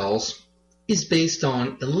human cells is based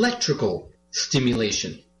on electrical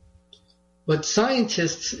stimulation. But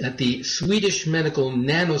scientists at the Swedish Medical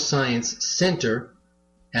Nanoscience Center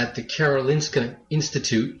at the Karolinska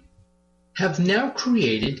Institute have now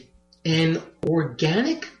created an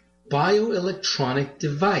organic bioelectronic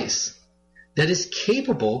device that is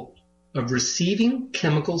capable of receiving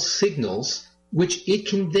chemical signals which it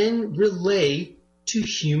can then relay to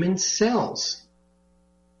human cells.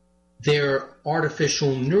 Their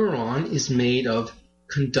artificial neuron is made of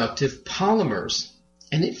conductive polymers,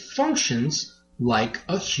 and it functions like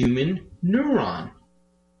a human neuron.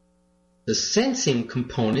 The sensing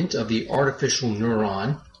component of the artificial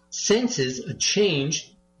neuron senses a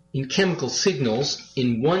change in chemical signals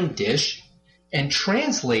in one dish and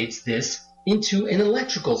translates this into an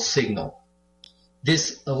electrical signal.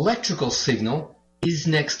 This electrical signal is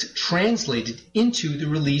next translated into the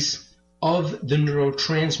release of the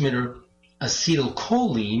neurotransmitter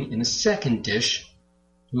acetylcholine in a second dish,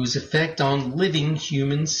 whose effect on living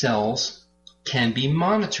human cells can be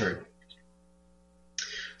monitored.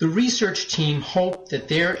 The research team hoped that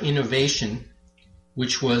their innovation,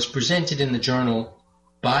 which was presented in the journal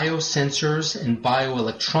Biosensors and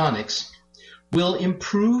Bioelectronics, will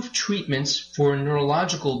improve treatments for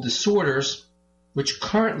neurological disorders which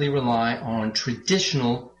currently rely on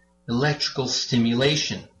traditional electrical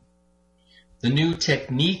stimulation. The new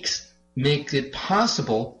techniques make it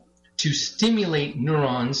possible to stimulate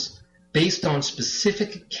neurons based on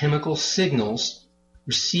specific chemical signals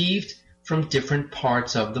received from different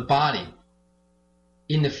parts of the body.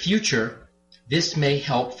 In the future, this may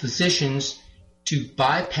help physicians to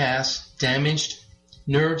bypass damaged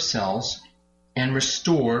nerve cells and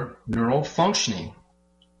restore neural functioning.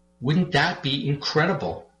 Wouldn't that be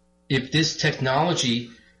incredible if this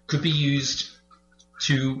technology could be used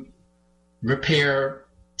to repair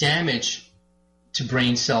damage to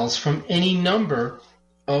brain cells from any number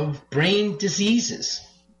of brain diseases,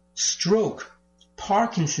 stroke,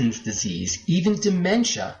 Parkinson's disease, even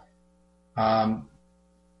dementia?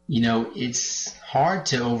 It's hard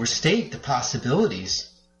to overstate the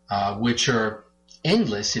possibilities, which are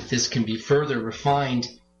endless if this can be further refined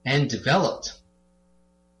and developed.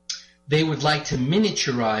 They would like to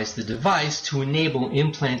miniaturize the device to enable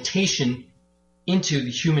implantation into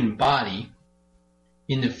the human body.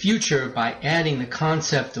 In the future, by adding the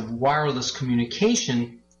concept of wireless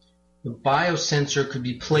communication, the biosensor could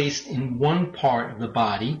be placed in one part of the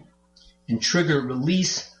body and trigger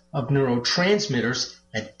release of neurotransmitters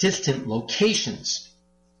at distant locations.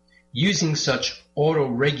 Using such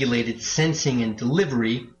auto-regulated sensing and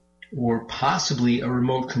delivery, or possibly a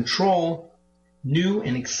remote control, new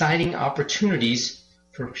and exciting opportunities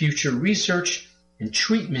for future research and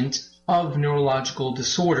treatment of neurological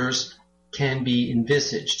disorders can be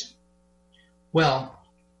envisaged. Well,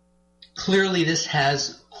 clearly this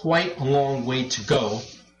has quite a long way to go.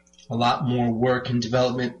 A lot more work and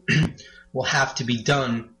development will have to be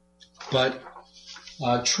done, but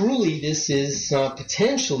truly this is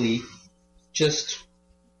potentially just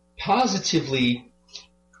positively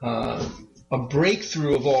a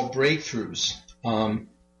breakthrough of all breakthroughs.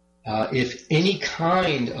 If any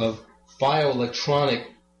kind of bioelectronic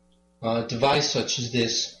device such as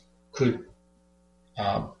this could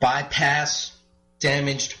bypass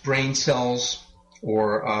damaged brain cells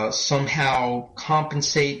or somehow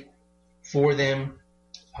compensate for them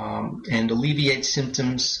and alleviate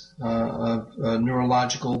symptoms of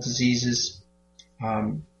neurological diseases.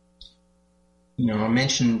 I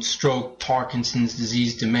mentioned stroke, Parkinson's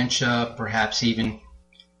disease, dementia, perhaps even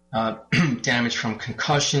damage from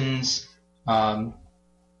concussions.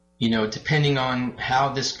 Depending on how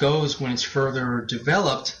this goes when it's further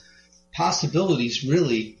developed, possibilities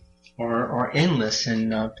really are endless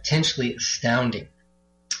and potentially astounding.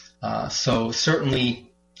 So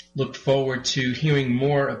certainly look forward to hearing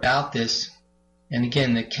more about this. And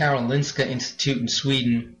again, the Karolinska Institute in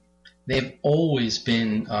Sweden, they've always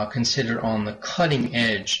been considered on the cutting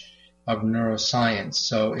edge of neuroscience.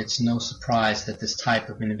 So it's no surprise that this type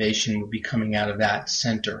of innovation will be coming out of that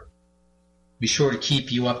center. Be sure to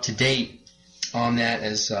keep you up to date on that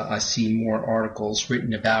as I see more articles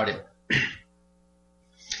written about it.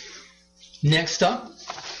 Next up,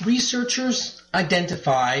 researchers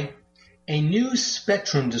identify a new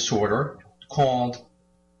spectrum disorder called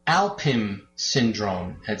Alpin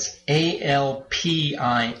syndrome. That's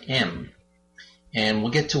ALPIM. And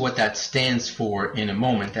we'll get to what that stands for in a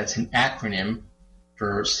moment. That's an acronym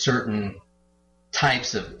for certain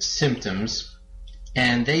types of symptoms.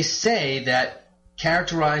 And they say that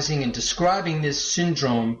characterizing and describing this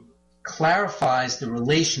syndrome clarifies the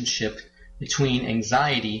relationship between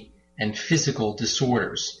anxiety and physical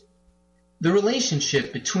disorders. The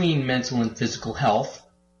relationship between mental and physical health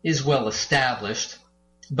is well established,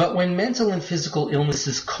 but when mental and physical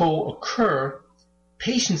illnesses co-occur,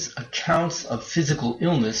 patients' accounts of physical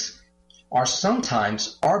illness are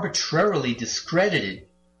sometimes arbitrarily discredited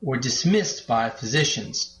or dismissed by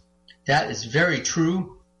physicians. That is very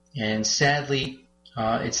true, and sadly,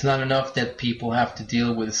 it's not enough that people have to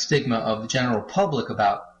deal with the stigma of the general public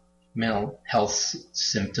about mental health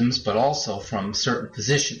symptoms, but also from certain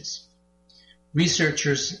physicians.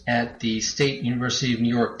 Researchers at the State University of New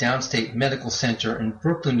York Downstate Medical Center in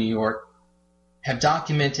Brooklyn, New York, have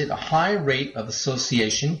documented a high rate of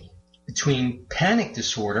association between panic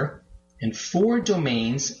disorder and 4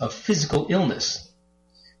 domains of physical illness.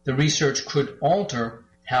 The research could alter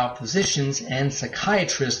how physicians and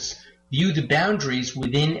psychiatrists view the boundaries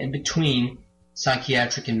within and between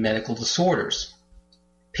psychiatric and medical disorders.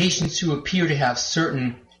 Patients who appear to have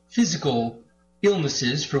certain physical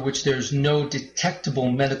illnesses for which there is no detectable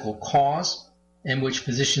medical cause and which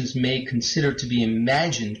physicians may consider to be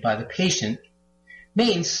imagined by the patient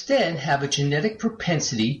may instead have a genetic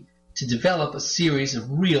propensity to develop a series of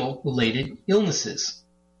real related illnesses.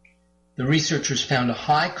 The researchers found a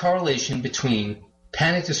high correlation between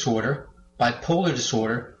panic disorder, bipolar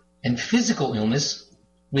disorder, and physical illness,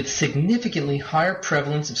 with significantly higher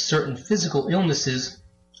prevalence of certain physical illnesses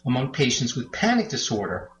among patients with panic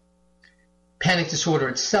disorder. Panic disorder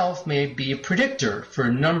itself may be a predictor for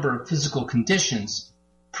a number of physical conditions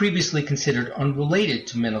previously considered unrelated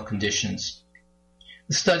to mental conditions.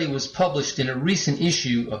 The study was published in a recent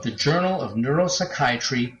issue of the Journal of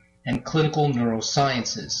Neuropsychiatry and Clinical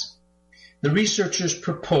Neurosciences. The researchers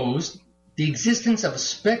proposed the existence of a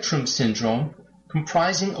spectrum syndrome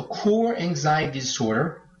comprising a core anxiety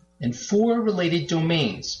disorder and 4 related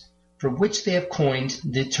domains, for which they have coined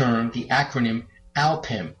the acronym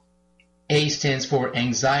ALPIM. A stands for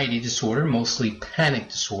anxiety disorder, mostly panic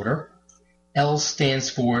disorder. L stands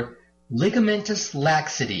for ligamentous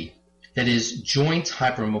laxity, that is joint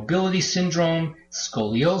hypermobility syndrome,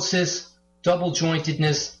 scoliosis, double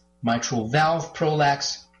jointedness, mitral valve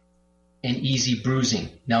prolapse, and easy bruising.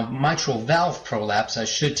 Now, mitral valve prolapse, I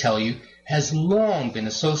should tell you, has long been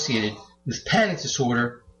associated with panic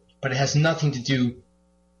disorder, but it has nothing to do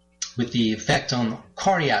with the effect on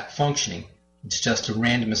cardiac functioning. It's just a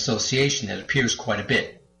random association that appears quite a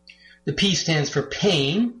bit. The P stands for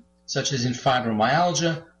pain, such as in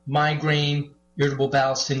fibromyalgia, migraine, irritable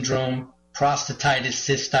bowel syndrome, prostatitis,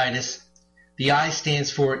 cystitis. The I stands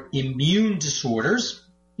for immune disorders,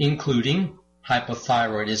 including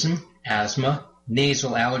hypothyroidism, asthma,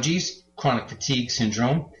 nasal allergies, chronic fatigue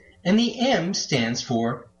syndrome. And the M stands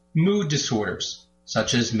for mood disorders,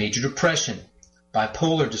 such as major depression,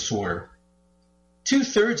 bipolar disorder.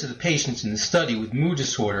 2/3 of the patients in the study with mood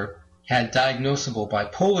disorder had diagnosable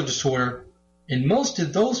bipolar disorder, and most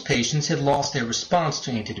of those patients had lost their response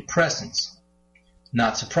to antidepressants.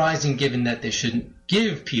 Not surprising given that they shouldn't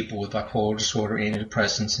give people with bipolar disorder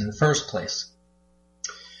antidepressants in the first place.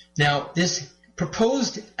 Now, this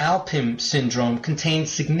proposed Alpin syndrome contains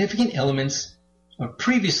significant elements of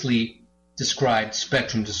previously described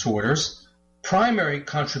spectrum disorders. Primary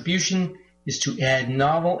contribution is to add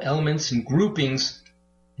novel elements and groupings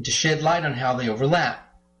and to shed light on how they overlap.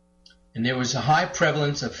 And there was a high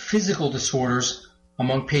prevalence of physical disorders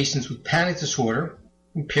among patients with panic disorder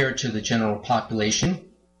compared to the general population.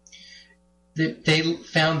 They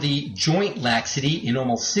found the joint laxity in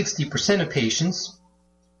almost 60% of patients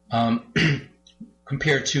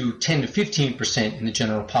compared to 10 to 15% in the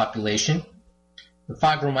general population. The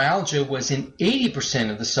fibromyalgia was in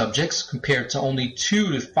 80% of the subjects compared to only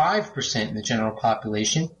 2 to 5% in the general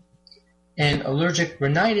population, and allergic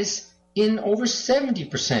rhinitis in over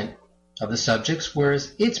 70% of the subjects,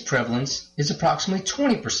 whereas its prevalence is approximately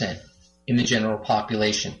 20% in the general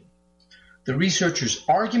population. The researchers'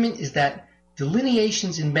 argument is that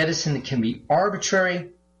delineations in medicine that can be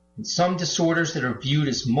arbitrary, and some disorders that are viewed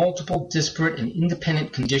as multiple, disparate, and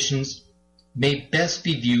independent conditions may best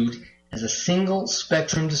be viewed as a single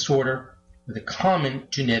spectrum disorder with a common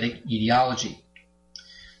genetic etiology.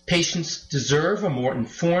 Patients deserve a more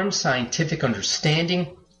informed scientific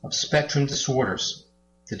understanding of spectrum disorders.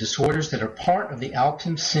 The disorders that are part of the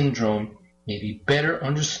Alpin syndrome may be better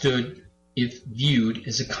understood if viewed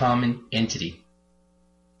as a common entity.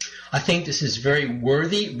 I think this is very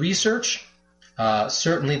worthy research.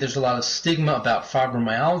 Certainly there's a lot of stigma about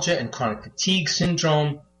fibromyalgia and chronic fatigue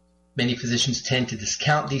syndrome. Many physicians tend to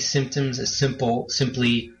discount these symptoms as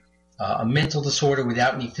simply a mental disorder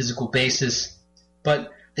without any physical basis.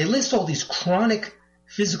 But they list all these chronic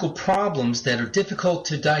physical problems that are difficult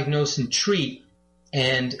to diagnose and treat,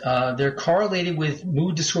 and they're correlated with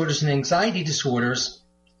mood disorders and anxiety disorders.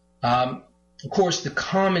 Of course, the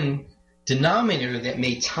common denominator that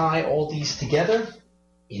may tie all these together,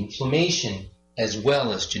 inflammation as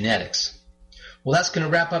well as genetics. Well, that's going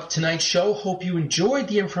to wrap up tonight's show. Hope you enjoyed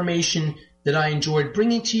the information that I enjoyed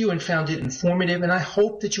bringing to you and found it informative, and I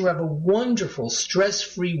hope that you have a wonderful,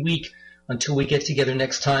 stress-free week until we get together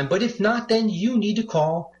next time. But if not, then you need to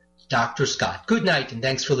call Dr. Scott. Good night, and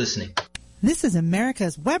thanks for listening. This is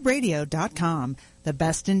AmericasWebRadio.com, the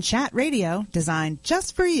best in chat radio designed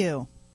just for you.